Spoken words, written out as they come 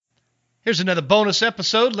Here's another bonus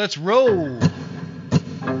episode. Let's roll.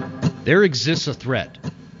 There exists a threat,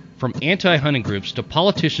 from anti-hunting groups to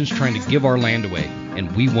politicians trying to give our land away,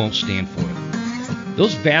 and we won't stand for it.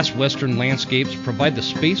 Those vast western landscapes provide the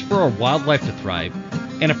space for our wildlife to thrive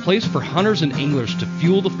and a place for hunters and anglers to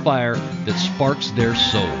fuel the fire that sparks their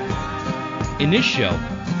soul. In this show,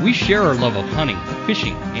 we share our love of hunting,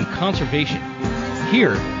 fishing, and conservation.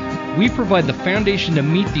 Here, we provide the foundation to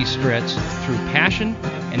meet these threats through passion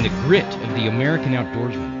and the grit of the American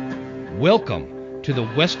outdoorsman. Welcome to the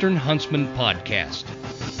Western Huntsman Podcast.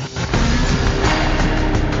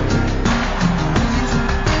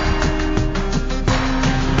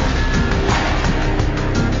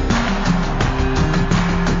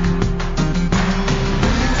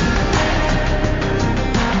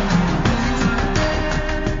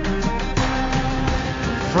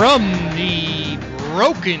 From the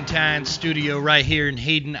Broken Time studio right here in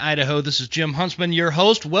Hayden, Idaho, this is Jim Huntsman, your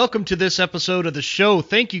host. Welcome to this episode of the show.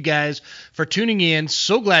 Thank you guys for tuning in.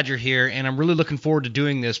 So glad you're here, and I'm really looking forward to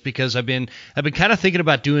doing this because I've been kind of thinking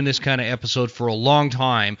about doing this kind of episode for a long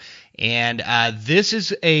time, and this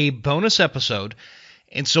is a bonus episode.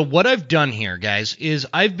 And so what I've done here, guys, is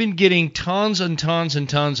I've been getting tons and tons and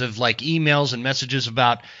tons of like emails and messages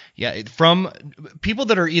from people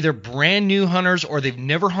that are either brand new hunters or they've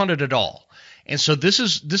never hunted at all. And so this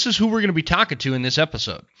is who we're going to be talking to in this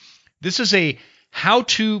episode. This is a how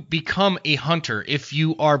to become a hunter if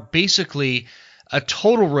you are basically a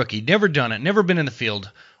total rookie, never done it, never been in the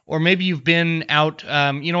field, or maybe you've been out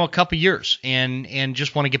a couple years and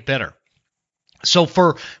just want to get better. So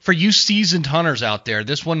for you seasoned hunters out there,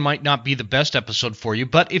 this one might not be the best episode for you,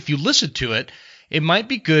 but if you listen to it, it might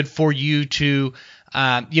be good for you to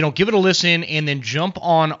give it a listen and then jump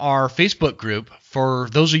on our Facebook group. For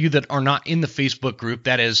those of you that are not in the Facebook group,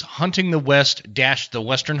 that is Hunting the West - the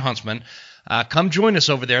Western Huntsman. Come join us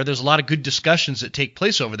over there. There's a lot of good discussions that take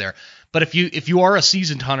place over there. But if you are a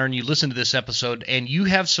seasoned hunter and you listen to this episode and you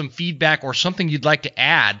have some feedback or something you'd like to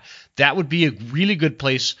add, that would be a really good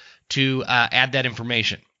place to add that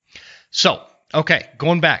information. So, okay,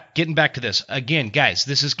 getting back to this. Again, guys,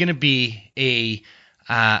 this is going to be a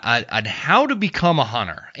how to become a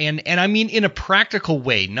hunter. And I mean in a practical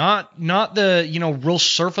way, not the, real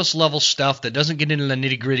surface level stuff that doesn't get into the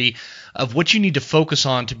nitty-gritty of what you need to focus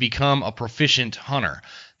on to become a proficient hunter.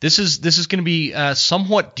 This is going to be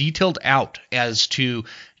somewhat detailed out as to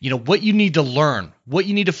what you need to learn, what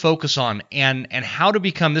you need to focus on, and how to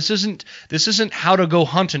become. This isn't how to go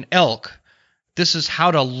hunt an elk. This is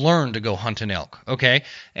how to learn to go hunt an elk. Okay,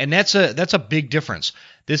 and that's a big difference.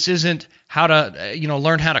 This isn't how to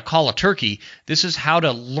learn how to call a turkey. This is how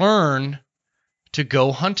to learn to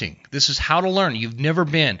go hunting. This is how to learn. You've never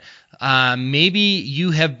been. Maybe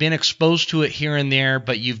you have been exposed to it here and there,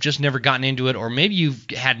 but you've just never gotten into it, or maybe you've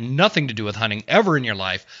had nothing to do with hunting ever in your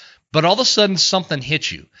life, but all of a sudden something hits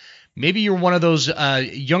you. Maybe you're one of those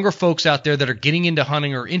younger folks out there that are getting into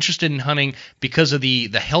hunting or interested in hunting because of the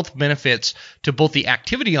health benefits to both the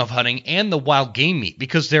activity of hunting and the wild game meat,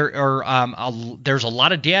 because there's a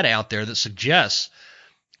lot of data out there that suggests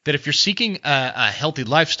that if you're seeking a healthy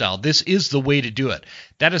lifestyle, this is the way to do it.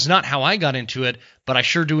 That is not how I got into it, but I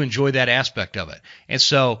sure do enjoy that aspect of it. And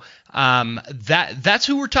so that's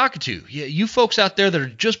who we're talking to. You folks out there that are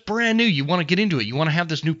just brand new, you want to get into it, you want to have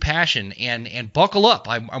this new passion, and buckle up.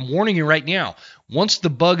 I'm warning you right now. Once the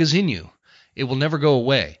bug is in you, it will never go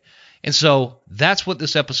away. And so that's what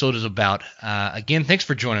this episode is about. Again, thanks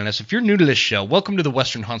for joining us. If you're new to this show, welcome to the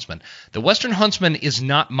Western Huntsman. The Western Huntsman is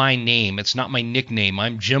not my name. It's not my nickname.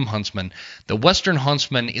 I'm Jim Huntsman. The Western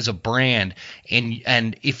Huntsman is a brand,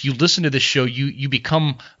 and if you listen to this show, you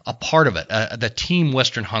become a part of it, the Team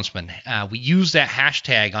Western Huntsman. We use that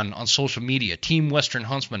hashtag on social media, Team Western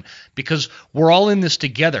Huntsman, because we're all in this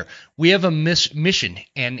together. We have a mission,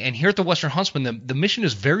 and here at the Western Huntsman, the mission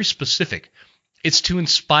is very specific. It's to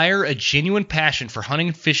inspire a genuine passion for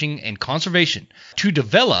hunting, fishing, and conservation, to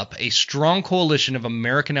develop a strong coalition of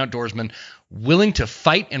American outdoorsmen willing to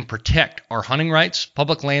fight and protect our hunting rights,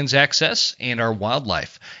 public lands access, and our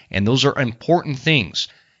wildlife. And those are important things.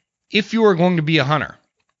 If you are going to be a hunter,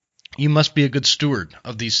 you must be a good steward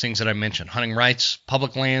of these things that I mentioned: hunting rights,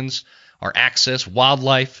 public lands, our access,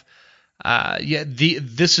 wildlife.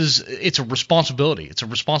 It's a responsibility. It's a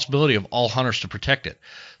responsibility of all hunters to protect it.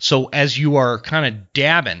 So as you are kind of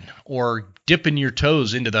dabbing or dipping your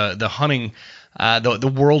toes into the hunting,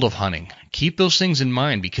 the world of hunting, keep those things in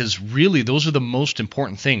mind, because really those are the most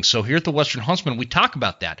important things. So here at the Western Huntsman, we talk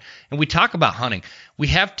about that, and we talk about hunting. We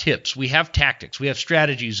have tips, we have tactics, we have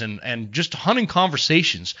strategies, and just hunting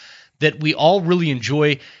conversations that we all really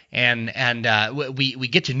enjoy, and we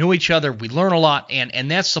get to know each other. We learn a lot,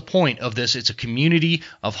 and that's the point of this. It's a community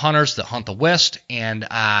of hunters that hunt the West, and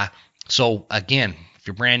so again, if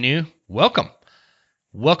you're brand new, welcome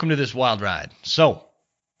to this wild ride. So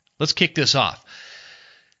let's kick this off.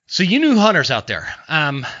 So you new hunters out there,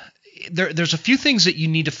 there's a few things that you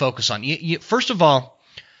need to focus on. First of all,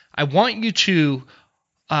 I want you to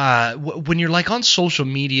when you're like on social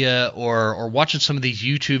media or watching some of these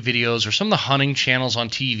YouTube videos or some of the hunting channels on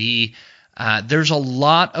TV, there's a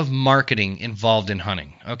lot of marketing involved in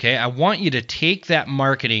hunting. Okay, I want you to take that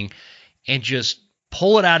marketing and just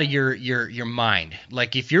pull it out of your mind.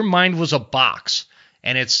 Like if your mind was a box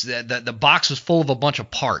and it's the box is full of a bunch of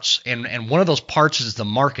parts, and one of those parts is the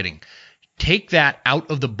marketing. Take that out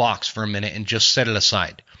of the box for a minute and just set it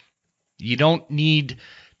aside. You don't need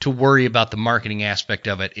to worry about the marketing aspect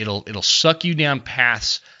of it. It'll suck you down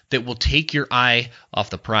paths that will take your eye off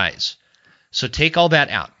the prize. So take all that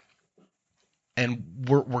out. And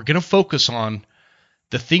we're going to focus on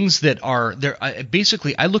the things that are there.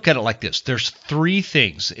 Basically, I look at it like this. There's three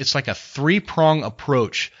things. It's like a three-prong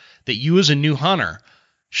approach that you as a new hunter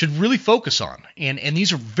should really focus on. And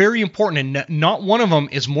these are very important, and not one of them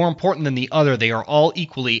is more important than the other. They are all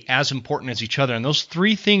equally as important as each other. And those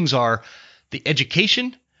three things are the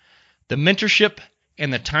education, the mentorship,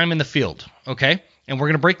 and the time in the field, okay? And we're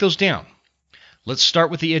going to break those down. Let's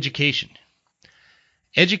start with the education.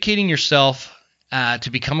 Educating yourself to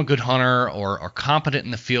become a good hunter or competent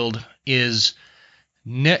in the field it's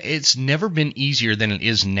never been easier than it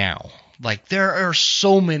is now. Like, there are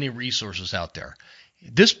so many resources out there.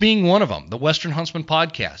 This being one of them, the Western Huntsman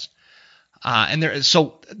Podcast.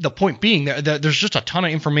 So the point being, there's just a ton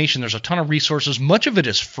of information. There's a ton of resources. Much of it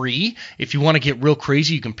is free. If you want to get real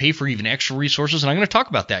crazy, you can pay for even extra resources, and I'm going to talk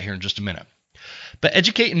about that here in just a minute. But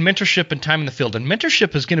educate and mentorship and time in the field. And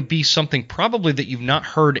mentorship is going to be something probably that you've not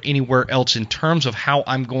heard anywhere else in terms of how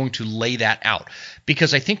I'm going to lay that out,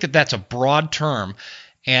 because I think that that's a broad term,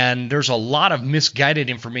 and there's a lot of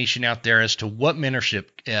misguided information out there as to what mentorship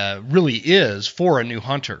really is for a new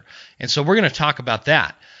hunter. And so we're going to talk about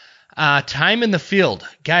that. Time in the field,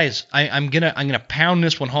 guys. I'm gonna pound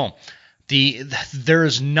this one home. There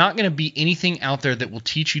is not going to be anything out there that will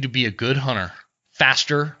teach you to be a good hunter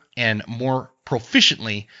faster and more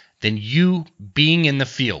proficiently than you being in the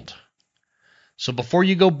field. So before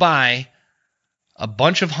you go buy a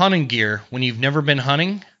bunch of hunting gear when you've never been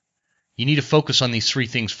hunting, you need to focus on these three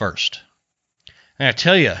things first. And I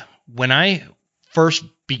tell you, when I first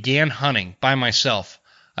began hunting by myself,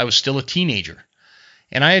 I was still a teenager.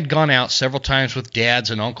 And I had gone out several times with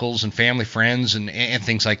dads and uncles and family friends and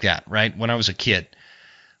things like that, right, when I was a kid.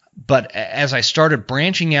 But as I started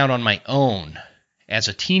branching out on my own as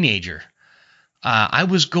a teenager, I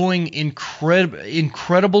was going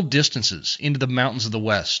incredible distances into the mountains of the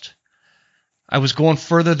West. I was going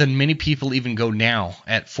further than many people even go now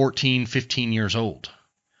at 14, 15 years old.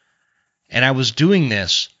 And I was doing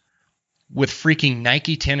this with freaking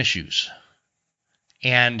Nike tennis shoes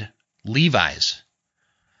and Levi's.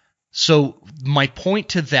 So my point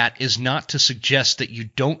to that is not to suggest that you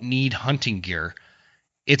don't need hunting gear.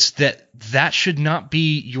 It's that should not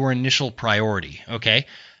be your initial priority, okay?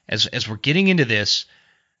 As we're getting into this,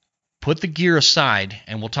 put the gear aside,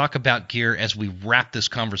 and we'll talk about gear as we wrap this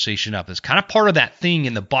conversation up. It's kind of part of that thing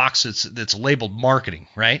in the box that's labeled marketing,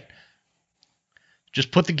 right?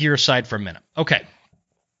 Just put the gear aside for a minute. Okay.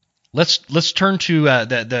 Let's turn to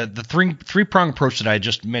the three-prong approach that I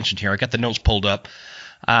just mentioned here. I got the notes pulled up.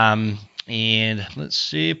 And let's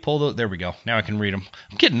see, there we go. Now I can read them.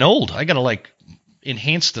 I'm getting old. I got to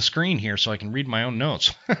enhance the screen here so I can read my own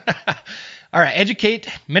notes. All right, educate,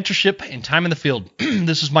 mentorship, and time in the field.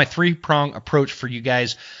 This is my three-prong approach for you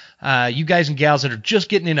guys and gals that are just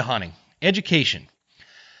getting into hunting. Education.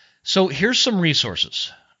 So here's some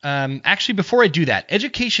resources. Actually, before I do that,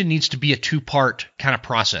 education needs to be a two-part kind of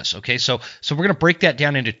process, okay? So we're going to break that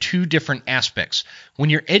down into two different aspects. When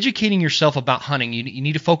you're educating yourself about hunting, you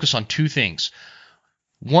need to focus on two things.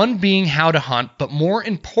 One being how to hunt, but more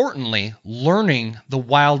importantly, learning the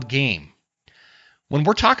wild game. When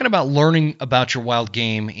we're talking about learning about your wild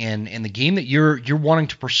game and the game that you're wanting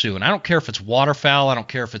to pursue, and I don't care if it's waterfowl, I don't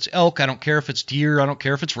care if it's elk, I don't care if it's deer, I don't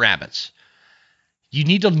care if it's rabbits, you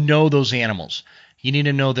need to know those animals. You need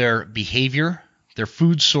to know their behavior, their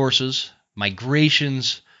food sources,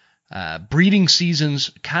 migrations, breeding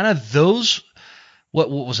seasons, kind of those, what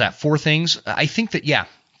was that, 4 things? I think that,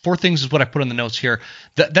 4 things is what I put in the notes here.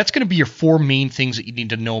 That's going to be your 4 main things that you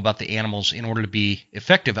need to know about the animals in order to be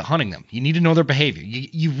effective at hunting them. You need to know their behavior.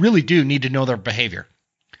 You really do need to know their behavior.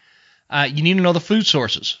 You need to know the food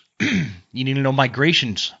sources. You need to know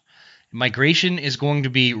migrations. Migration is going to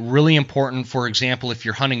be really important. For example, if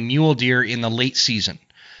you're hunting mule deer in the late season,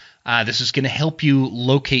 this is going to help you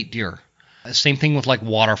locate deer. Same thing with like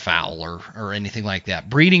waterfowl or anything like that.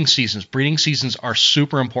 Breeding seasons are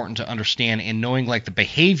super important to understand, and knowing like the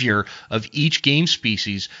behavior of each game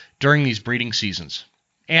species during these breeding seasons.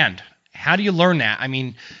 And how do you learn that? I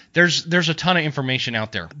mean, there's a ton of information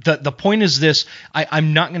out there. The point is this: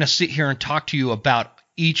 I'm not going to sit here and talk to you about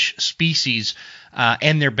each species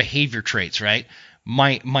and their behavior traits, right?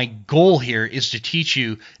 My goal here is to teach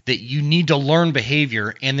you that you need to learn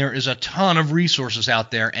behavior, and there is a ton of resources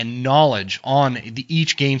out there and knowledge on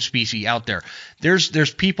each game species out there.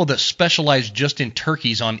 There's people that specialize just in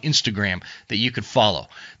turkeys on Instagram that you could follow.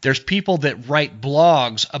 There's people that write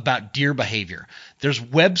blogs about deer behavior. There's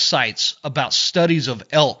websites about studies of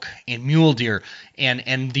elk and mule deer,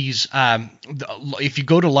 and these if you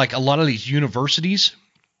go to like a lot of these universities,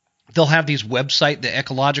 they'll have these website, the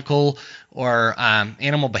ecological or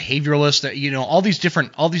animal behavioralist, that all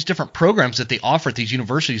these different programs that they offer at these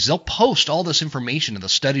universities. They'll post all this information of the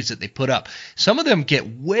studies that they put up. Some of them get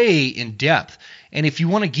way in depth, and if you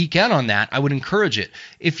want to geek out on that, I would encourage it.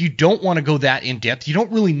 If you don't want to go that in depth, you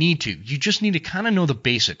don't really need to. You just need to kind of know the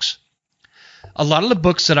basics. A lot of the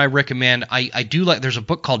books that I recommend, I do like. There's a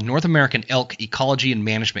book called North American Elk Ecology and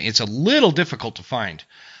Management. It's a little difficult to find.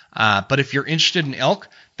 But if you're interested in elk,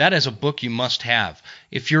 that is a book you must have.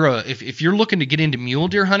 If you're looking to get into mule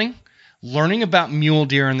deer hunting, learning about mule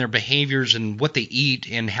deer and their behaviors and what they eat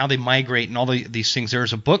and how they migrate and all these things,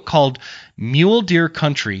 there's a book called Mule Deer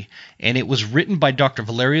Country, and it was written by Dr.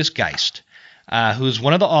 Valerius Geist, who is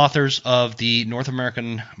one of the authors of the North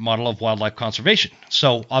American Model of Wildlife Conservation.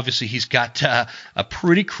 So obviously he's got a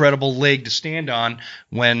pretty credible leg to stand on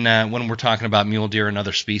when we're talking about mule deer and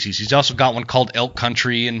other species. He's also got one called Elk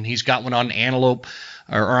Country, and he's got one on antelope,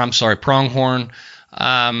 pronghorn.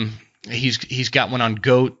 He's got one on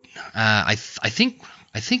goat. I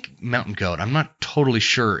think mountain goat. I'm not totally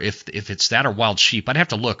sure if it's that or wild sheep. I'd have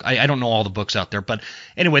to look. I don't know all the books out there, but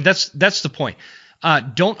anyway, that's the point.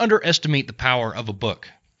 Don't underestimate the power of a book,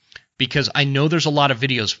 because I know there's a lot of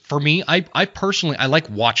videos. For me, I personally like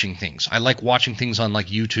watching things. I like watching things on like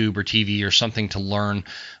YouTube or TV or something to learn.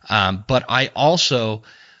 But I also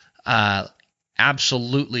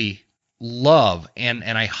absolutely love and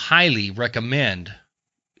I highly recommend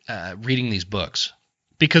reading these books,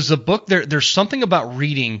 because the book there's something about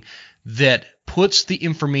reading that puts the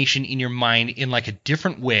information in your mind in like a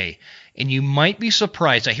different way. And you might be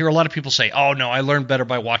surprised. I hear a lot of people say, oh, no, I learned better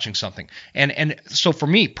by watching something. And so for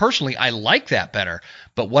me personally, I like that better.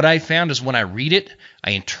 But what I found is when I read it,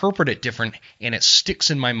 I interpret it different, and it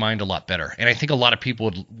sticks in my mind a lot better. And I think a lot of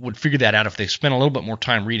people would figure that out if they spent a little bit more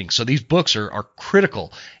time reading. So these books are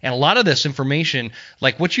critical. And a lot of this information,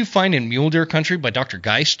 like what you find in Mule Deer Country by Dr.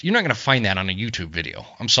 Geist, you're not going to find that on a YouTube video.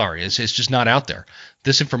 I'm sorry. It's just not out there.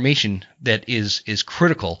 This information that is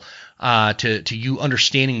critical to you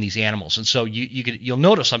understanding these animals. And so you'll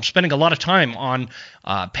notice I'm spending a lot of time on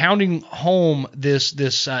pounding home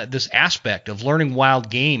this aspect of learning wild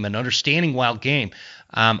game and understanding wild game.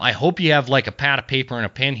 I hope you have like a pad of paper and a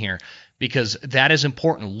pen here, because that is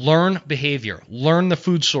important. Learn behavior. Learn the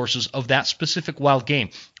food sources of that specific wild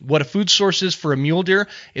game. What a food source is for a mule deer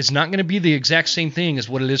is not going to be the exact same thing as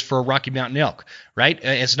what it is for a Rocky Mountain elk, right?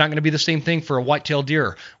 It's not going to be the same thing for a white-tailed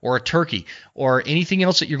deer or a turkey or anything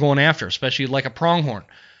else that you're going after, especially like a pronghorn.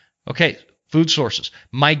 Okay, food sources.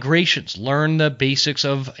 Migrations. Learn the basics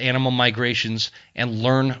of animal migrations and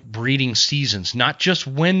learn breeding seasons. Not just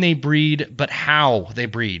when they breed, but how they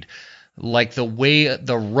breed. Like the way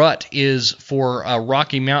the rut is for a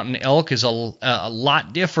Rocky Mountain elk is a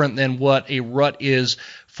lot different than what a rut is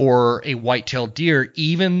for a white-tailed deer,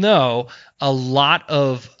 even though a lot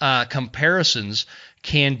of comparisons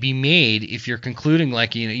can be made if you're concluding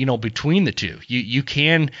like between the two. You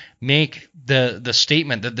can make the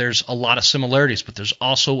statement that there's a lot of similarities, but there's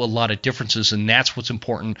also a lot of differences, and that's what's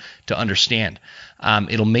important to understand.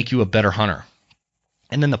 It'll make you a better hunter.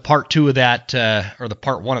 And then the part two of that, or the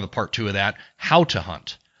part one of the part two of that, how to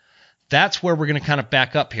hunt. That's where we're going to kind of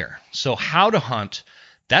back up here. So how to hunt,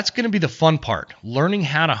 that's going to be the fun part. Learning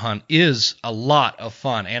how to hunt is a lot of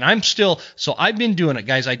fun. And I've been doing it,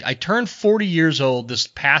 guys. I turned 40 years old this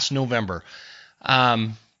past November. I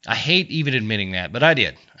hate even admitting that, but I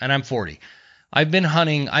did, and I'm 40. I've been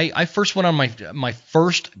hunting. I first went on my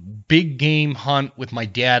first big game hunt with my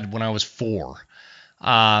dad when I was 4.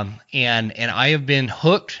 And I have been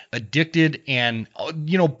hooked, addicted, and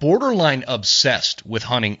borderline obsessed with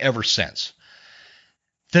hunting ever since.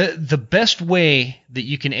 The best way that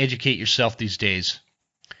you can educate yourself these days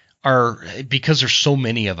because there's so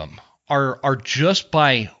many of them, are just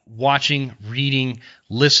by watching, reading,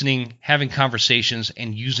 listening, having conversations,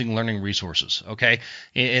 and using learning resources, okay?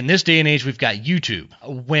 In this day and age, we've got YouTube.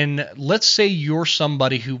 When, let's say you're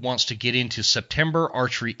somebody who wants to get into September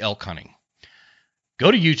archery elk hunting,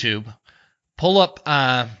 go to YouTube, pull up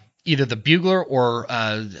either the Bugler or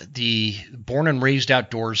the Born and Raised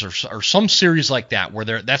Outdoors or some series like that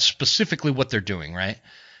where that's specifically what they're doing, right?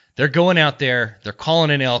 They're going out there, they're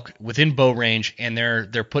calling an elk within bow range, and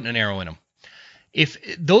they're putting an arrow in them.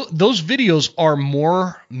 If those videos are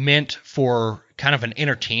more meant for kind of an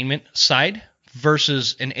entertainment side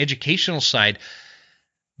versus an educational side,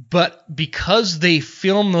 but because they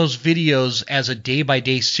film those videos as a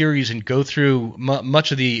day-by-day series and go through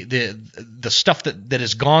much of the stuff that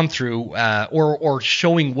has gone through or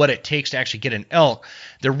showing what it takes to actually get an elk,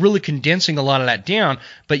 they're really condensing a lot of that down,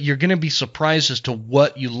 but you're going to be surprised as to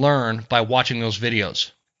what you learn by watching those videos.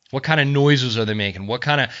 What kind of noises are they making? What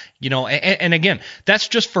kind of, and again, that's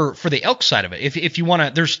just for the elk side of it. If you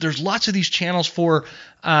want to, there's lots of these channels for,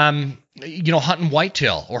 hunting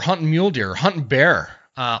whitetail or hunting mule deer or hunting bear.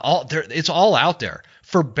 It's all out there.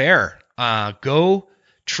 For bear, go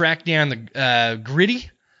track down the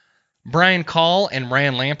Gritty, Brian Call, and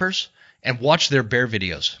Ryan Lampers and watch their bear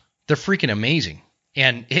videos. They're freaking amazing.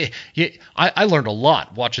 And I learned a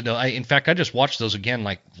lot watching those. In fact, I just watched those again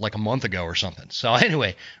like a month ago or something. So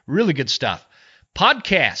anyway, really good stuff.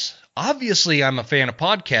 Podcasts. Obviously, I'm a fan of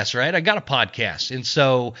podcasts, right? I got a podcast. And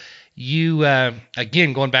so you,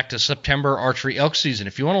 again, going back to September archery elk season,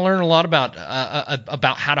 if you want to learn a lot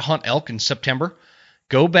about how to hunt elk in September,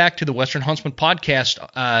 go back to the Western Huntsman podcast,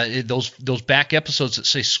 those back episodes that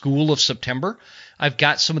say School of September. I've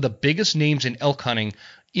got some of the biggest names in elk hunting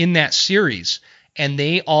in that series, and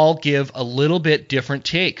they all give a little bit different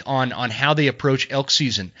take on how they approach elk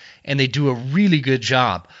season, and they do a really good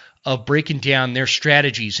job of breaking down their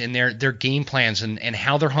strategies and their game plans and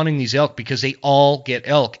how they're hunting these elk, because they all get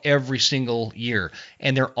elk every single year,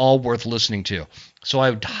 and they're all worth listening to. So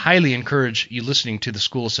I would highly encourage you listening to the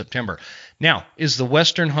School of September. Now, is the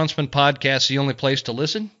Western Huntsman podcast the only place to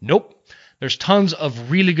listen? Nope. There's tons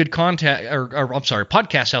of really good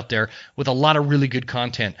podcasts out there with a lot of really good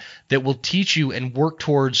content that will teach you and work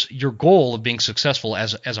towards your goal of being successful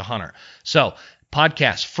as a hunter. So,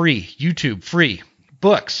 podcasts, free. YouTube, free.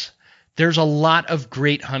 Books. There's a lot of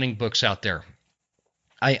great hunting books out there.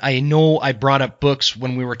 I know I brought up books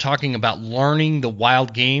when we were talking about learning the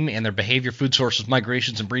wild game and their behavior, food sources,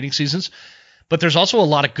 migrations, and breeding seasons. But there's also a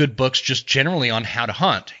lot of good books just generally on how to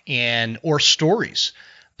hunt or stories.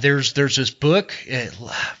 There's this book,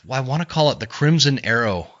 I want to call it The Crimson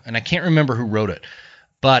Arrow, and I can't remember who wrote it,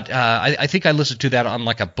 but I think I listened to that on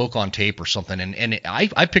like a book on tape or something, and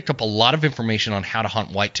I picked up a lot of information on how to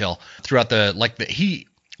hunt whitetail throughout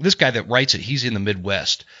this guy that writes it, he's in the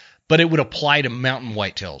Midwest, but it would apply to mountain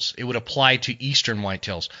whitetails, it would apply to eastern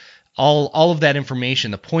whitetails. All of that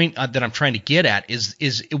information, the point that I'm trying to get at is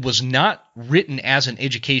it was not written as an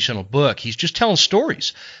educational book. He's just telling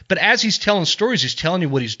stories. But as he's telling stories, he's telling you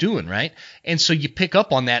what he's doing, right? And so you pick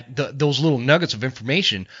up on those little nuggets of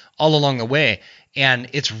information all along the way, and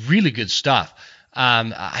it's really good stuff.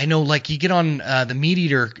 I know, like, you get on the Meat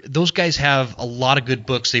Eater, those guys have a lot of good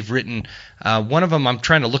books they've written. One of them, I'm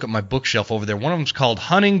trying to look at my bookshelf over there. One of them's called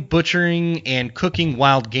Hunting, Butchering, and Cooking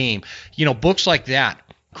Wild Game. Books like that.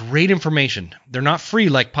 Great information. They're not free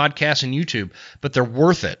like podcasts and YouTube, but they're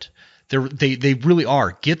worth it. They really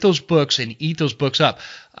are. Get those books and eat those books up.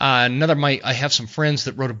 I have some friends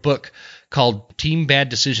that wrote a book called Team Bad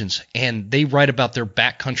Decisions, and they write about their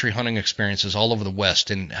backcountry hunting experiences all over the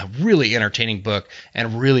West, and a really entertaining book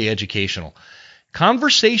and really educational.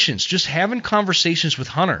 Conversations, just having conversations with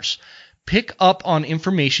hunters. Pick up on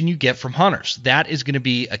information you get from hunters. That is going to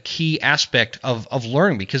be a key aspect of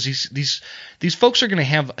learning, because these folks are going to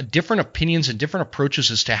have different opinions and different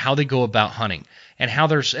approaches as to how they go about hunting, and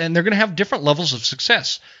they're going to have different levels of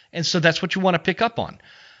success. And so that's what you want to pick up on.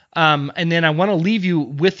 And then I want to leave you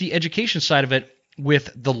with the education side of it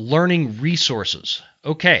with the learning resources.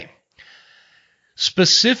 Okay.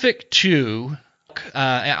 Specific to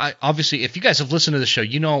obviously, if you guys have listened to the show,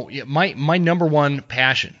 my number one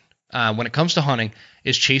passion when it comes to hunting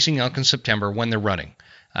is chasing elk in September when they're running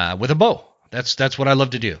with a bow. That's what I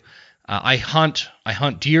love to do. I hunt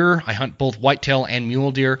deer. I hunt both whitetail and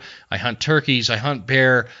mule deer. I hunt turkeys. I hunt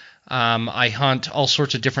bear. I hunt all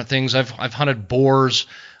sorts of different things. I've hunted boars.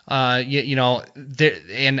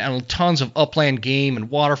 And tons of upland game and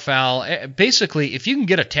waterfowl. Basically, if you can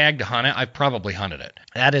get a tag to hunt it, I've probably hunted it.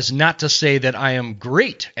 That is not to say that I am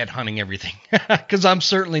great at hunting everything, because I'm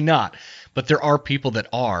certainly not. but there are people that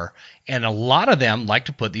are, and a lot of them like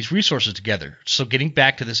to put these resources together. So getting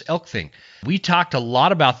back to this elk thing, we talked a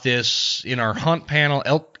lot about this in our hunt panel,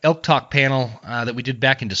 elk talk panel that we did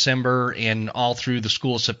back in December and all through the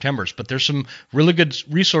School of Septembers. But there's some really good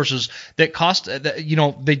resources that cost,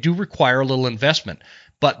 they do require a little investment.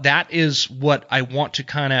 But that is what I want to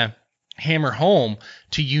kind of hammer home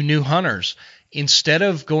to you new hunters. Instead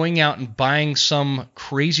of going out and buying some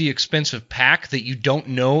crazy expensive pack that you don't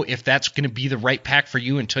know if that's going to be the right pack for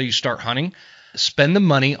you until you start hunting, spend the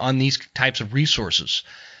money on these types of resources.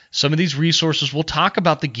 Some of these resources will talk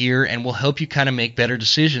about the gear and will help you kind of make better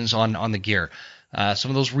decisions on the gear.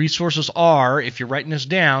 Some of those resources are, if you're writing this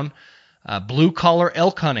down, Blue Collar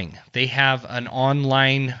Elk Hunting. They have an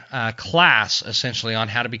online class essentially on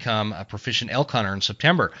how to become a proficient elk hunter in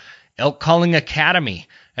September. Elk Calling Academy.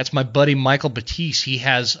 That's my buddy Michael Batiste. He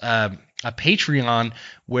has a Patreon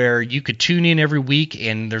where you could tune in every week,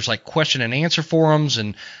 and there's like question and answer forums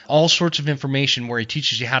and all sorts of information where he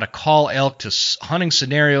teaches you how to call elk to hunting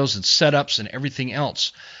scenarios and setups and everything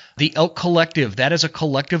else. The Elk Collective, that is a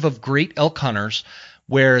collective of great elk hunters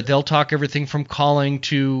where they'll talk everything from calling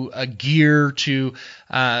to gear to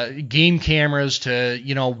game cameras to,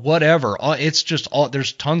 whatever. It's just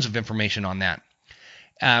there's tons of information on that.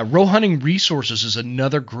 Row Hunting Resources is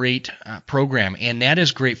another great program, and that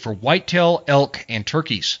is great for whitetail, elk, and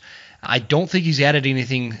turkeys. I don't think he's added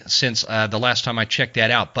anything since the last time I checked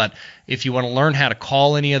that out, but if you want to learn how to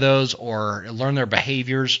call any of those or learn their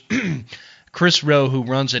behaviors, Chris Rowe, who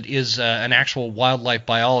runs it, is an actual wildlife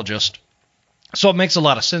biologist, so it makes a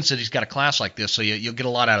lot of sense that he's got a class like this, so you'll get a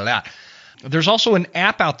lot out of that. There's also an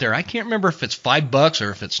app out there. I can't remember if it's $5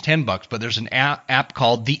 or if it's $10, but there's an app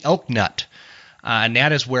called The Elk Nut. And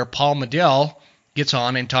that is where Paul Medell gets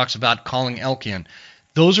on and talks about calling elk in.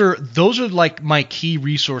 Those are like my key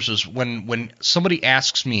resources when somebody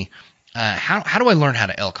asks me, how do I learn how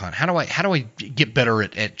to elk hunt? How do I get better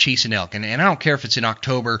at chasing elk? And I don't care if it's in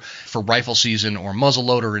October for rifle season or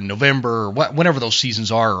muzzleloader in November or whenever those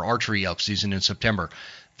seasons are, or archery elk season in September.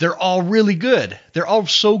 They're all really good. They're all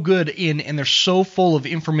so good and they're so full of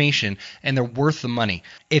information, and they're worth the money.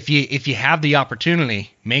 If you have the opportunity,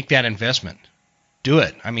 make that investment. Do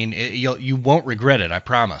it. I mean, you won't regret it, I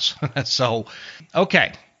promise. So,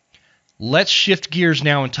 okay, let's shift gears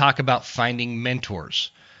now and talk about finding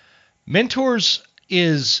mentors. Mentors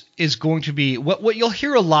is going to be, what you'll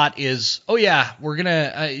hear a lot is, oh yeah, we're going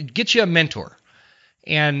to get you a mentor.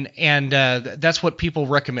 And that's what people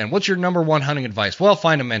recommend. What's your number one hunting advice? Well,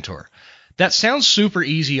 find a mentor. That sounds super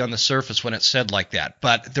easy on the surface when it's said like that,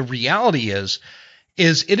 but the reality is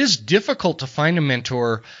it is difficult to find a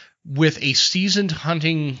mentor with a seasoned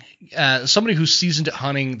hunting, somebody who's seasoned at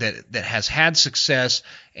hunting that has had success,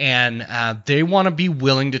 and they want to be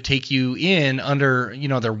willing to take you in under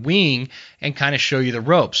their wing and kind of show you the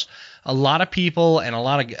ropes. A lot of people and a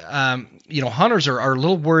lot of hunters are a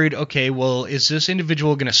little worried. Okay, well, is this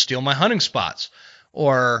individual going to steal my hunting spots,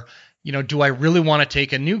 or do I really want to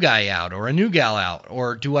take a new guy out or a new gal out,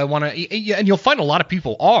 or do I want to? And you'll find a lot of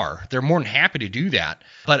people they're more than happy to do that,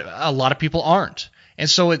 but a lot of people aren't. And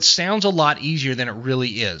so it sounds a lot easier than it really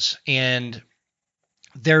is. And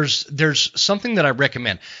there's something that I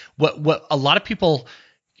recommend. What a lot of people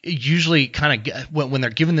usually kind of when they're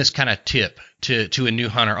given this kind of tip to a new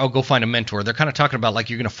hunter, go find a mentor. They're kind of talking about like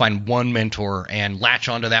you're going to find one mentor and latch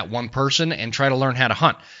onto that one person and try to learn how to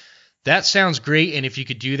hunt. That sounds great, and if you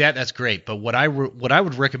could do that, that's great. But what I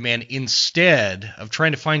would recommend, instead of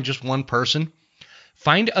trying to find just one person,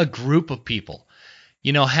 find a group of people.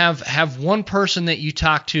 Have one person that you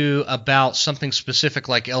talk to about something specific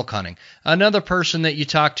like elk hunting, another person that you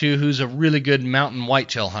talk to who's a really good mountain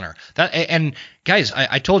whitetail hunter. And guys,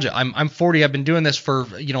 I told you, I'm 40. I've been doing this for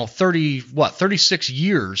 36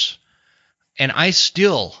 years, and I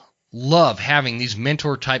still love having these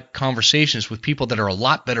mentor type conversations with people that are a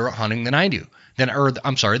lot better at hunting than I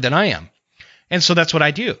am. And so that's what I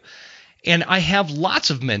do. And I have lots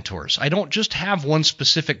of mentors. I don't just have one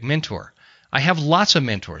specific mentor. I have lots of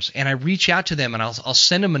mentors, and I reach out to them, and I'll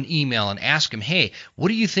send them an email and ask them, hey, what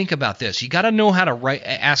do you think about this? You got to know how to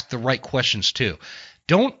ask the right questions too.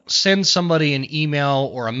 Don't send somebody an email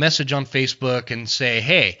or a message on Facebook and say,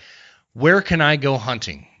 hey, where can I go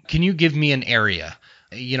hunting? Can you give me an area?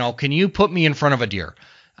 Can you put me in front of a deer?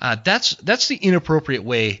 That's the inappropriate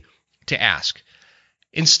way to ask.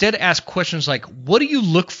 Instead, ask questions like, what do you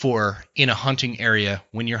look for in a hunting area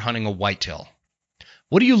when you're hunting a whitetail?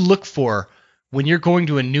 What do you look for when you're going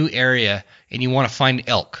to a new area and you want to find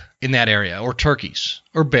elk in that area, or turkeys,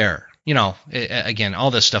 or bear? Again,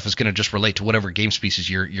 all this stuff is going to just relate to whatever game species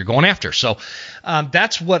you're going after. So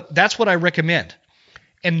that's what I recommend.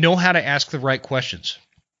 and know how to ask the right questions.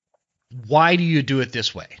 Why do you do it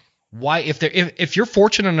this way? Why, if you're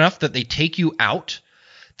fortunate enough that they take you out,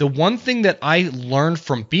 the one thing that I learned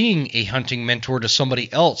from being a hunting mentor to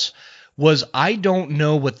somebody else was I don't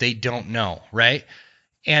know what they don't know, right?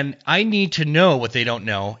 And I need to know what they don't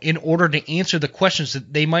know in order to answer the questions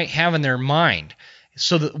that they might have in their mind.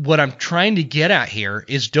 So that what I'm trying to get at here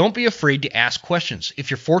is don't be afraid to ask questions. If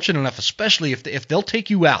you're fortunate enough, especially if they'll take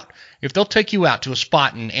you out, to a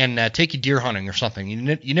spot and take you deer hunting or something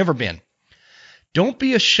you never been, don't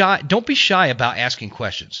be shy about asking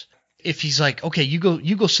questions. If he's like, okay, you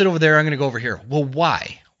go sit over there, I'm going to go over here. Well,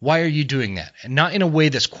 why? Why are you doing that? And not in a way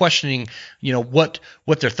that's questioning, what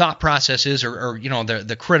their thought process is or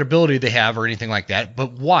the credibility they have or anything like that.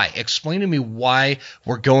 But why? Explain to me why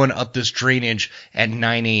we're going up this drainage at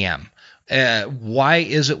 9 a.m. Why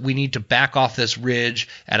is it we need to back off this ridge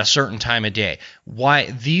at a certain time of day? Why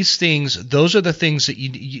these things? Those are the things that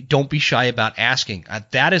you don't be shy about asking.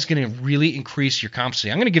 That is going to really increase your competency.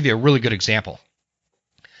 I'm going to give you a really good example.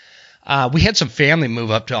 We had some family move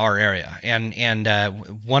up to our area, and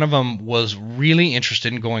one of them was really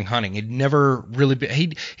interested in going hunting. He'd never really been,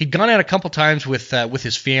 he'd gone out a couple times with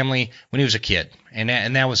his family when he was a kid,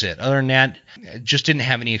 and that was it. Other than that, just didn't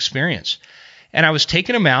have any experience. And I was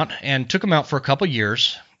taking him out and took him out for a couple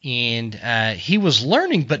years, and he was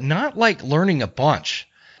learning, but not like learning a bunch.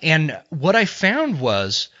 And what I found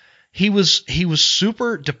was he was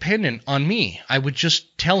super dependent on me. I would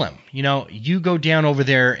just tell him, you go down over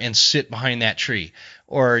there and sit behind that tree,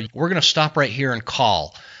 or we're going to stop right here and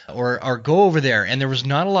call, or go over there. And there was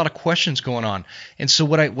not a lot of questions going on. And so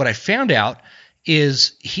what I found out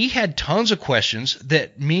is he had tons of questions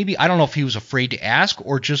that maybe, I don't know if he was afraid to ask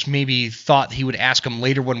or just maybe thought he would ask them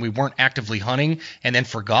later when we weren't actively hunting and then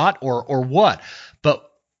forgot or what. But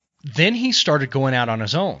then he started going out on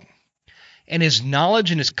his own. And his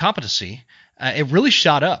knowledge and his competency, it really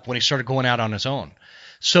shot up when he started going out on his own.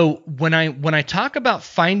 So when I talk about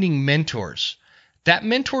finding mentors, that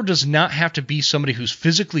mentor does not have to be somebody who's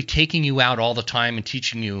physically taking you out all the time and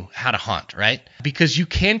teaching you how to hunt, right? Because you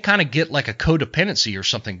can kind of get like a codependency or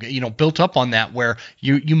something, built up on that where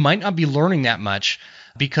you might not be learning that much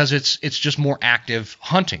because it's just more active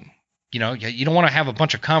hunting. You don't want to have a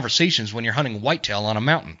bunch of conversations when you're hunting whitetail on a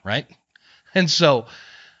mountain, right? And so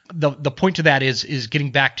the point to that is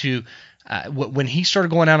getting back to when he started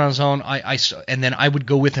going out on his own, and then I would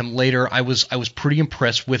go with him later. I was pretty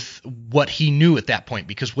impressed with what he knew at that point,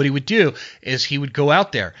 because what he would do is he would go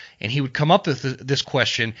out there and he would come up with this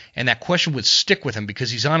question, and that question would stick with him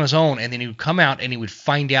because he's on his own, and then he would come out and he would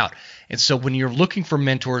find out. And so when you're looking for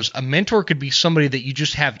mentors, a mentor could be somebody that you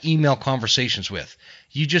just have email conversations with.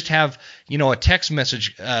 You just have a text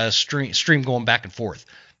message stream going back and forth.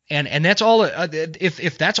 And that's all.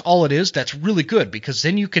 If that's all it is, that's really good, because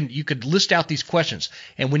then you could list out these questions,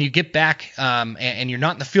 and when you get back and you're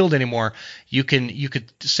not in the field anymore, you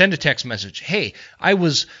could send a text message. Hey, I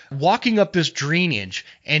was walking up this drainage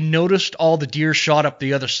and noticed all the deer shot up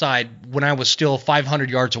the other side when I was still 500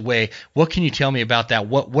 yards away. What can you tell me about that?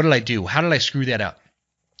 What did I do? How did I screw that up?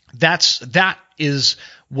 That is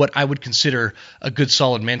what I would consider a good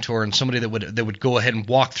solid mentor, and somebody that would go ahead and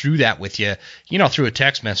walk through that with you, through a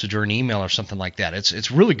text message or an email or something like that.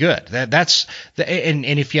 It's really good. And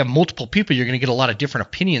if you have multiple people, you're going to get a lot of different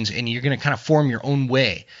opinions, and you're going to kind of form your own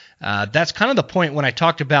way. That's kind of the point when I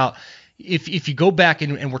talked about if you go back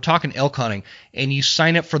and we're talking elk hunting, and you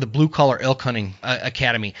sign up for the Blue Collar Elk Hunting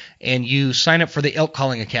Academy, and you sign up for the Elk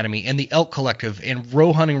Calling Academy and the Elk Collective and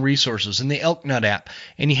Row Hunting Resources and the Elk Nut app,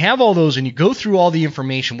 and you have all those and you go through all the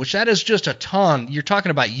information, which that is just a ton. You're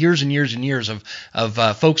talking about years and years and years of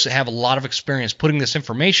folks that have a lot of experience putting this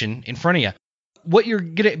information in front of you. What you're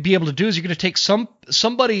going to be able to do is you're going to take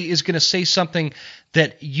somebody is going to say something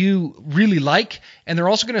that you really like, and they're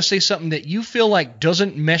also going to say something that you feel like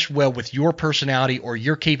doesn't mesh well with your personality or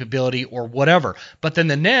your capability or whatever. But then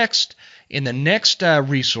in the next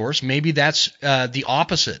resource, maybe that's the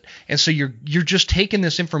opposite. And so you're just taking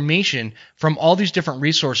this information from all these different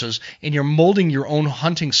resources, and you're molding your own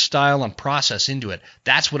hunting style and process into it.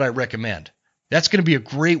 That's what I recommend. That's going to be a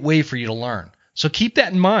great way for you to learn. So keep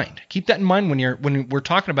that in mind. Keep that in mind when we're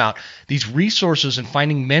talking about these resources and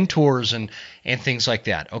finding mentors and things like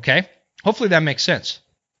that, okay? Hopefully that makes sense.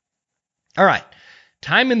 All right,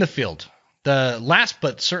 time in the field. The last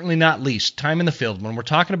but certainly not least, time in the field. When we're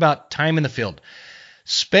talking about time in the field,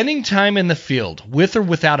 spending time in the field with or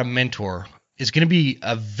without a mentor is going to be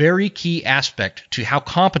a very key aspect to how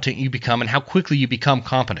competent you become and how quickly you become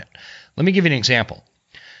competent. Let me give you an example.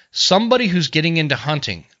 Somebody who's getting into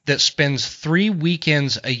hunting that spends 3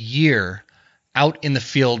 weekends a year out in the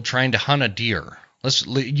field trying to hunt a deer Let's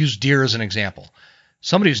use deer as an example.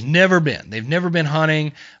 Somebody who's they've never been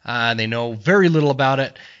hunting, they know very little about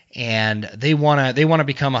it, and they want to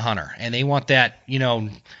become a hunter, and they want that,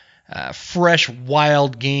 fresh,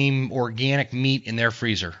 wild game, organic meat in their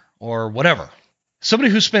freezer or whatever.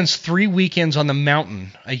 Somebody who spends 3 weekends on the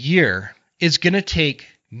mountain a year is going to take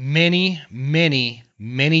many, many,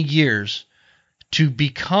 many years to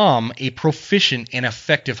become a proficient and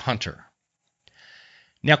effective hunter.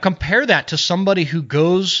 Now compare that to somebody who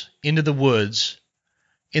goes into the woods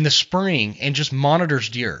in the spring and just monitors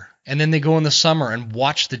deer, and then they go in the summer and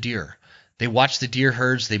watch the deer. They watch the deer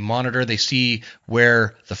herds, they monitor, they see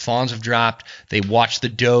where the fawns have dropped, they watch the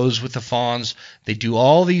does with the fawns, they do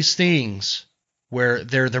all these things where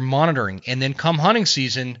they're monitoring, and then come hunting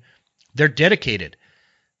season, they're dedicated.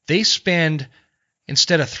 They spend,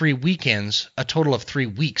 instead of 3 weekends, a total of 3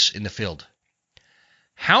 weeks in the field.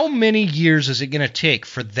 How many years is it going to take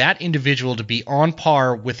for that individual to be on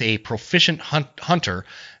par with a proficient hunter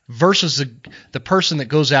versus the person that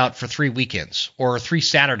goes out for 3 weekends or 3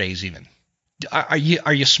 Saturdays even? Are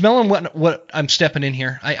you smelling what I'm stepping in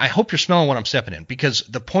here? I hope you're smelling what I'm stepping in, because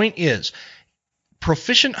the point is,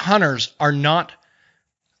 proficient hunters are not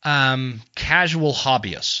casual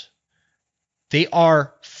hobbyists. They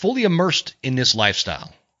are fully immersed in this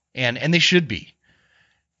lifestyle, and they should be.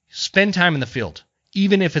 Spend time in the field,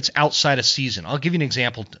 even if it's outside of season. I'll give you an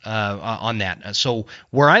example on that. So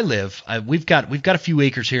where I live, we've got a few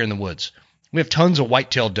acres here in the woods. We have tons of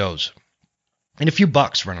white-tailed does and a few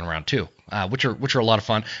bucks running around too, which are a lot of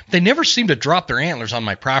fun. They never seem to drop their antlers on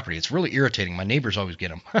my property. It's really irritating. My neighbors always get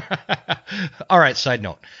them. All right, side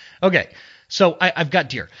note. Okay, so I've got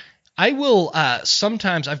deer. I will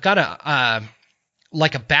sometimes, I've got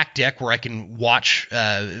a back deck where I can watch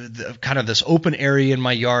kind of this open area in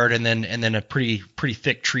my yard, and then a pretty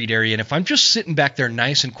thick treed area. And if I'm just sitting back there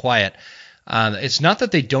nice and quiet, it's not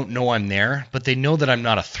that they don't know I'm there, but they know that I'm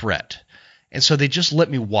not a threat. And so they just let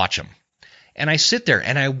me watch them. And I sit there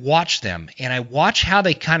and I watch them, and I watch how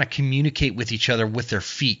they kind of communicate with each other with their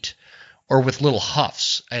feet, or with little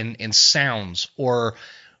huffs and sounds, or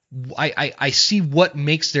I see what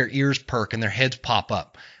makes their ears perk and their heads pop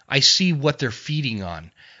up. I see what they're feeding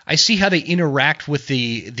on. I see how they interact with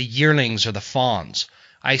the yearlings or the fawns.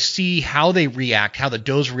 I see how they react, how the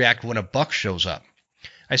does react when a buck shows up.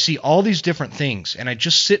 I see all these different things, and I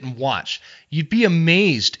just sit and watch. You'd be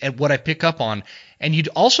amazed at what I pick up on, and you'd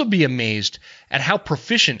also be amazed at how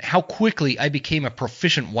quickly I became a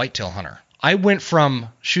proficient whitetail hunter. I went from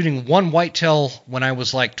shooting one whitetail when I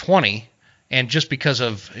was like 20, and just because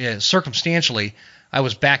of circumstantially, I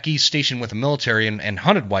was back east stationed with the military and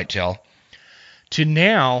hunted whitetail, to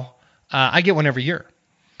now I get one every year.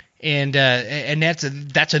 And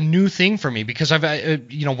that's a new thing for me, because I've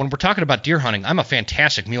when we're talking about deer hunting, I'm a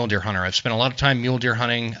fantastic mule deer hunter. I've spent a lot of time mule deer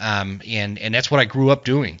hunting, and that's what I grew up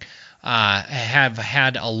doing. I have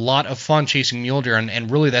had a lot of fun chasing mule deer,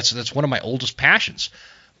 and really that's one of my oldest passions.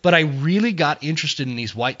 But I really got interested in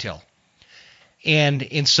these whitetail.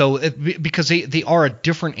 And so because they are a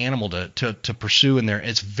different animal to pursue, and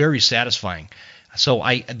it's very satisfying. So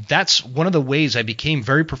that's one of the ways I became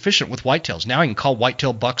very proficient with whitetails. Now I can call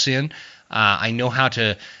whitetail bucks in. I know how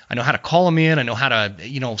to call them in. I know how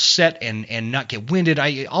to set and not get winded.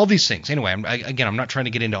 All these things. Anyway, I'm not trying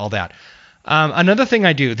to get into all that. Another thing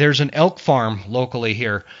I do, there's an elk farm locally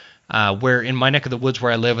here, where in my neck of the woods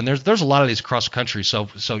where I live, and there's a lot of these across the country. So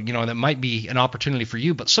that might be an opportunity for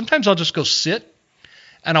you. But sometimes I'll just go sit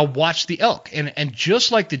and I'll watch the elk, and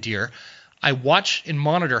just like the deer, I watch and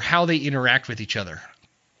monitor how they interact with each other.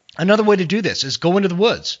 Another way to do this is go into the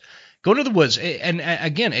woods. Go to the woods, and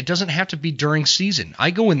again, it doesn't have to be during season. I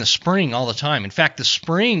go in the spring all the time. In fact, the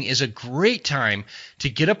spring is a great time to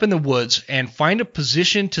get up in the woods and find a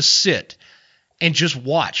position to sit and just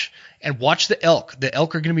watch. And watch the elk. The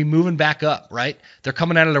elk are going to be moving back up, right? They're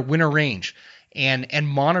coming out of their winter range. And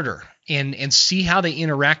monitor and see how they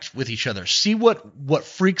interact with each other. See what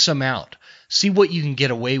freaks them out. See what you can get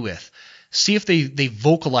away with. See if they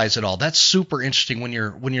vocalize it all. That's super interesting when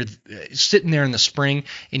you're sitting there in the spring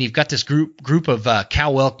and you've got this group of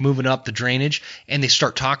cow elk moving up the drainage, and they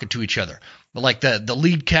start talking to each other. But like the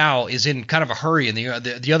lead cow is in kind of a hurry, and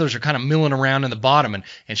the others are kind of milling around in the bottom,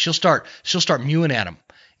 and she'll start mewing at them.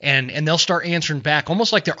 And they'll start answering back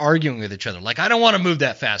almost like they're arguing with each other. Like, I don't want to move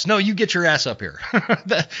that fast. No, you get your ass up here.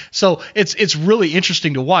 So it's really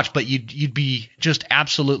interesting to watch, but you'd be just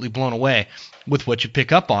absolutely blown away with what you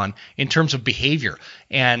pick up on in terms of behavior.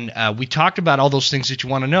 And we talked about all those things that you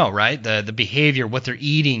want to know, right? The behavior, what they're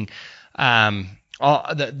eating, all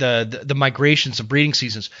the migrations, the breeding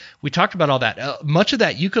seasons. We talked about all that. Much of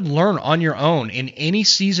that you could learn on your own in any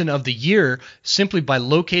season of the year simply by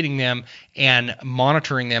locating them and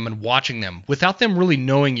monitoring them and watching them without them really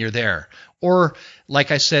knowing you're there. Or like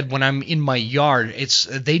I said, when I'm in my yard,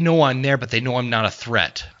 they know I'm there, but they know I'm not a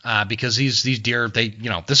threat because these deer,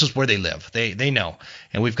 this is where they live. They know,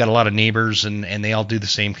 and we've got a lot of neighbors, and they all do the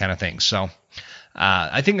same kind of thing. So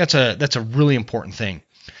I think that's a really important thing.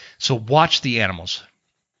 So watch the animals,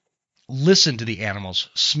 listen to the animals,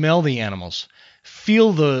 smell the animals,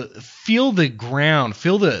 feel the ground,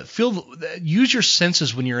 use your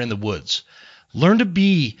senses when you're in the woods. Learn to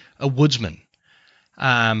be a woodsman.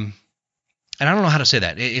 And I don't know how to say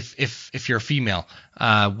that. If you're a female,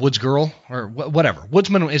 woods girl or whatever,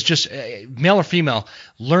 woodsman is just male or female.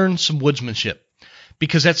 Learn some woodsmanship.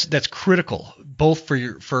 Because that's critical, both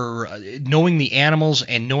for knowing the animals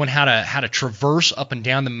and knowing how to traverse up and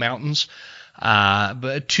down the mountains,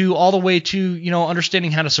 but to all the way to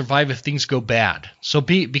understanding how to survive if things go bad. So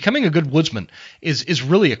becoming a good woodsman is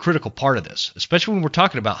really a critical part of this, especially when we're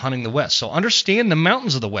talking about hunting the West. So understand the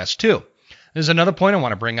mountains of the West too. There's another point I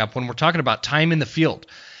want to bring up when we're talking about time in the field.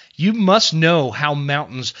 You must know how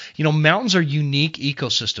mountains are unique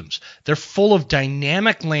ecosystems. They're full of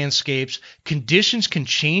dynamic landscapes. Conditions can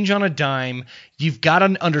change on a dime. You've got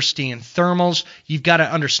to understand thermals. You've got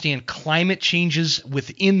to understand climate changes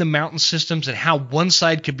within the mountain systems and how one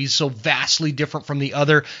side could be so vastly different from the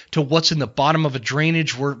other to what's in the bottom of a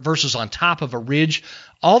drainage versus on top of a ridge.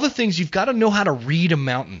 All the things you've got to know how to read a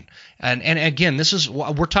mountain. And again,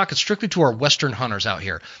 we're talking strictly to our Western hunters out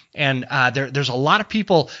here. And there's a lot of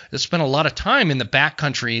people that spend a lot of time in the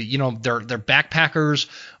backcountry. They're backpackers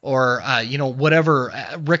or whatever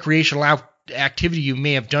recreational activity you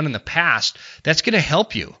may have done in the past. That's going to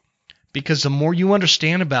help you, because the more you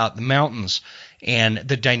understand about the mountains and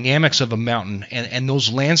the dynamics of a mountain and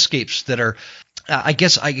those landscapes that are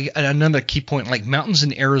another key point, like mountains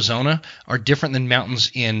in Arizona are different than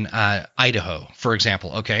mountains in Idaho, for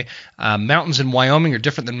example. Okay, mountains in Wyoming are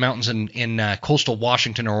different than mountains in coastal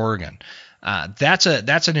Washington or Oregon. That's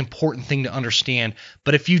an important thing to understand.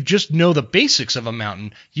 But if you just know the basics of a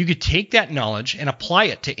mountain, you could take that knowledge and apply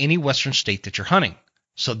it to any Western state that you're hunting.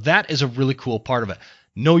 So that is a really cool part of it.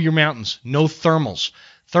 Know your mountains. Know thermals.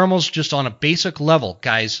 Thermals just on a basic level,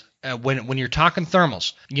 guys. When you're talking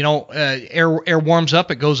thermals, air warms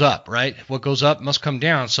up, it goes up, right? What goes up must come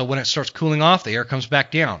down. So when it starts cooling off, the air comes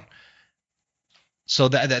back down. So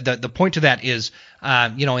the point to that is,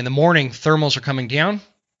 in the morning, thermals are coming down.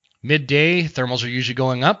 Midday, thermals are usually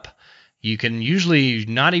going up. You can usually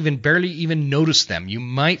barely even notice them. You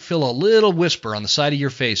might feel a little whisper on the side of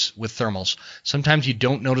your face with thermals. Sometimes you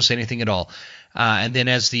don't notice anything at all. And then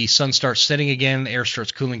as the sun starts setting again, the air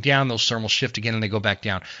starts cooling down, those thermals shift again and they go back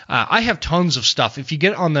down. I have tons of stuff. If you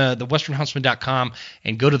get on the westernhuntsman.com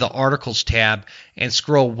and go to the articles tab and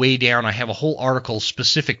scroll way down, I have a whole article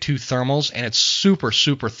specific to thermals, and it's super,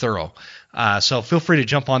 super thorough. So feel free to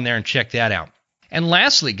jump on there and check that out. And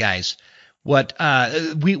lastly, guys, what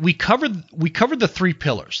we covered the three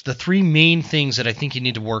pillars, the three main things that I think you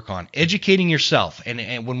need to work on. Educating yourself,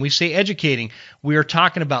 and when we say educating, we are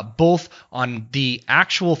talking about both on the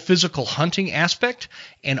actual physical hunting aspect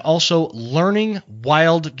and also learning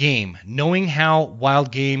wild game, knowing how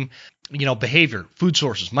wild game, behavior, food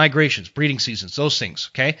sources, migrations, breeding seasons, those things.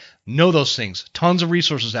 Okay, know those things. Tons of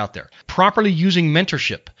resources out there. Properly using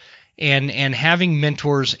mentorship and having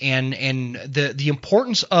mentors and the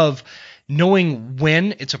importance of knowing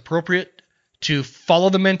when it's appropriate to follow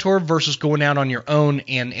the mentor versus going out on your own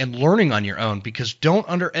and learning on your own, because don't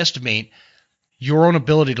underestimate your own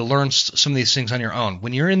ability to learn some of these things on your own.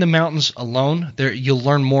 When you're in the mountains alone, you'll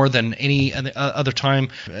learn more than any other time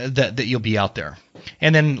that you'll be out there.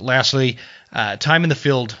 And then lastly, time in the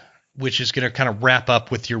field, which is going to kind of wrap up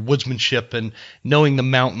with your woodsmanship and knowing the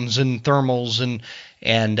mountains and thermals and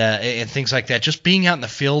things like that. Just being out in the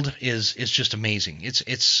field is just amazing.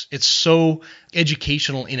 It's so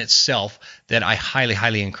educational in itself that I highly,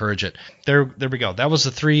 highly encourage it. There we go. That was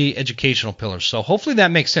the three educational pillars. So hopefully that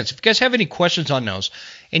makes sense. If you guys have any questions on those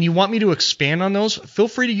and you want me to expand on those, feel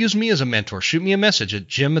free to use me as a mentor. Shoot me a message at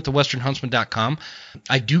jim@thewesternhuntsman.com.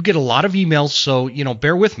 I do get a lot of emails, so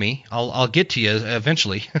bear with me. I'll get to you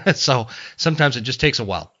eventually. So sometimes it just takes a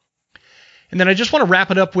while. And then I just want to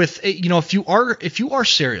wrap it up with, if you are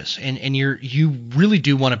serious and you really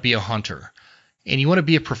do want to be a hunter and you want to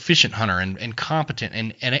be a proficient hunter and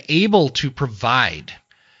competent and able to provide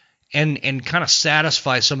and kind of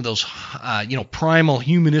satisfy some of those, primal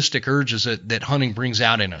humanistic urges that hunting brings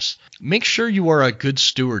out in us, make sure you are a good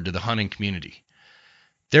steward to the hunting community.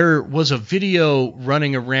 There was a video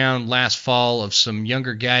running around last fall of some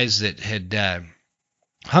younger guys that had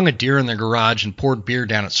hung a deer in their garage and poured beer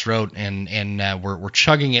down its throat and were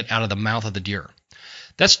chugging it out of the mouth of the deer.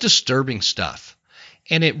 That's disturbing stuff.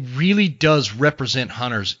 And it really does represent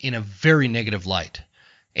hunters in a very negative light.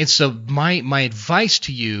 And so my advice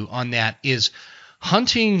to you on that is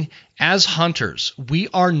hunting as hunters, we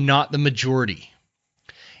are not the majority.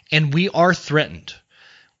 And we are threatened.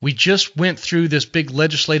 We just went through this big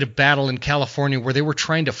legislative battle in California where they were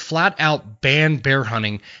trying to flat out ban bear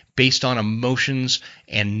hunting based on emotions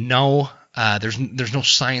and there's no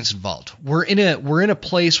science involved. We're in a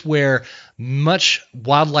place where much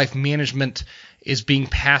wildlife management is being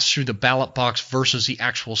passed through the ballot box versus the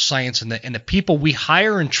actual science and the people we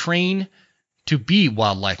hire and train to be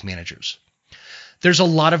wildlife managers. There's a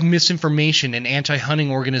lot of misinformation and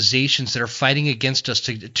anti-hunting organizations that are fighting against us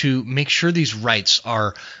to make sure these rights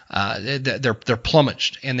are they're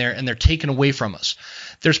plummeted and they're taken away from us.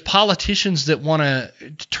 There's politicians that want to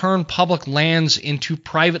turn public lands into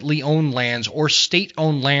privately owned lands or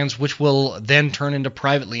state-owned lands, which will then turn into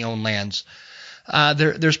privately owned lands.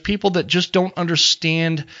 There's people that just don't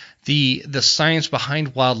understand the science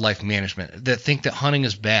behind wildlife management, that think that hunting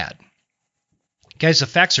is bad. Guys, the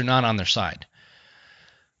facts are not on their side.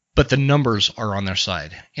 But the numbers are on their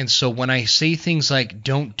side. And so when I say things like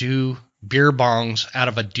don't do beer bongs out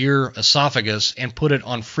of a deer esophagus and put it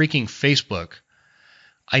on freaking Facebook,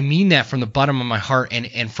 I mean that from the bottom of my heart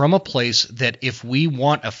and from a place that if we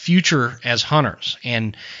want a future as hunters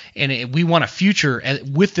and we want a future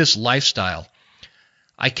with this lifestyle,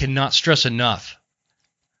 I cannot stress enough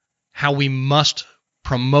how we must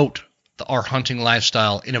promote our hunting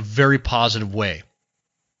lifestyle in a very positive way.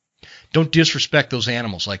 Don't disrespect those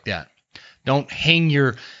animals like that. Don't hang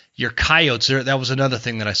your coyotes. That was another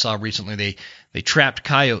thing that I saw recently. They trapped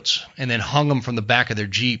coyotes and then hung them from the back of their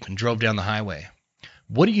Jeep and drove down the highway.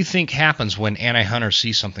 What do you think happens when anti-hunters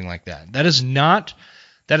see something like that? That is not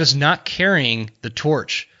carrying the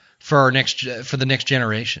torch for the next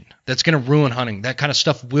generation. That's going to ruin hunting. That kind of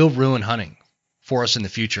stuff will ruin hunting for us in the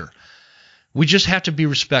future. We just have to be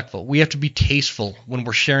respectful. We have to be tasteful when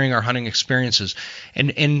we're sharing our hunting experiences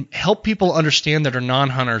and help people understand that are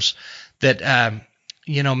non-hunters that,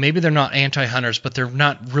 maybe they're not anti-hunters, but they're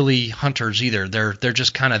not really hunters either. They're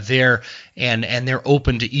just kind of there and they're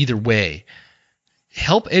open to either way.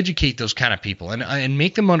 Help educate those kind of people and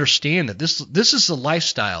make them understand that this is the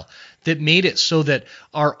lifestyle that made it so that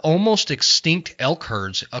our almost extinct elk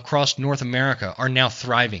herds across North America are now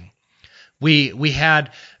thriving. We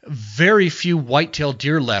had very few white-tailed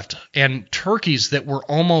deer left and turkeys that were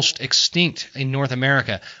almost extinct in North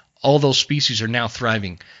America. All those species are now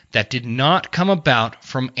thriving. That did not come about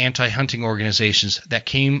from anti-hunting organizations. That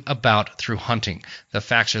came about through hunting. The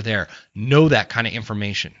facts are there. Know that kind of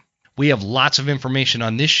information. We have lots of information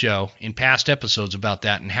on this show in past episodes about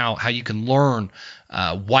that and how you can learn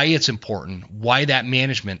why it's important, why that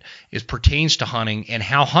management pertains to hunting, and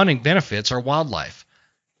how hunting benefits our wildlife.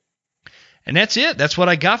 And that's it. That's what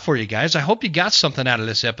I got for you guys. I hope you got something out of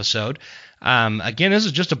this episode. Again, this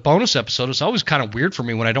is just a bonus episode. It's always kind of weird for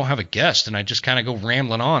me when I don't have a guest and I just kind of go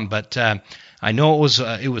rambling on. But I know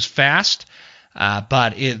it was fast,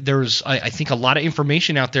 but there's I think a lot of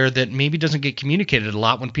information out there that maybe doesn't get communicated a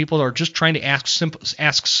lot when people are just trying to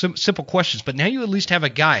ask simple questions. But now you at least have a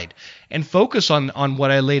guide and focus on what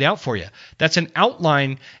I laid out for you. That's an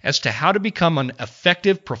outline as to how to become an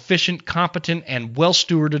effective, proficient, competent, and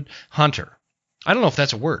well-stewarded hunter. I don't know if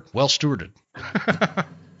that's a word, well-stewarded.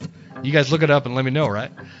 You guys look it up and let me know, right?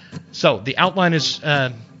 So the outline is,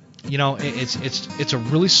 it's a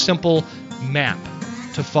really simple map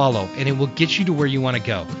to follow, and it will get you to where you want to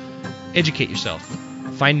go. Educate yourself,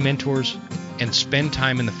 find mentors, and spend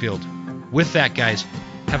time in the field. With that, guys,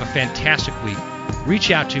 have a fantastic week. Reach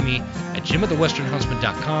out to me at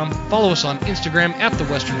jim@thewesternhuntsman.com. Follow us on Instagram @The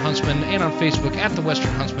Western Huntsman and on Facebook @The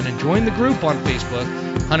Western Huntsman, and join the group on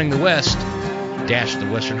Facebook, Hunting the West _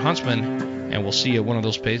 The Western Huntsman, and we'll see you at one of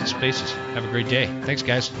those spaces. Have a great day. Thanks,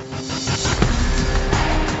 guys.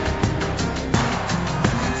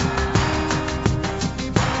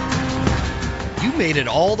 You made it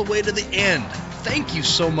all the way to the end. Thank you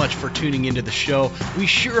so much for tuning into the show. We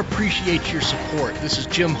sure appreciate your support. This is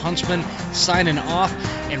Jim Huntsman signing off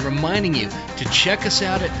and reminding you to check us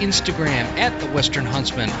out at Instagram @The Western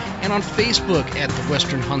Huntsman and on Facebook @The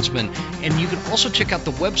Western Huntsman. And you can also check out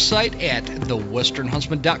the website at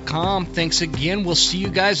thewesternhuntsman.com. Thanks again. We'll see you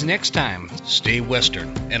guys next time. Stay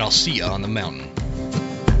Western, and I'll see you on the mountain.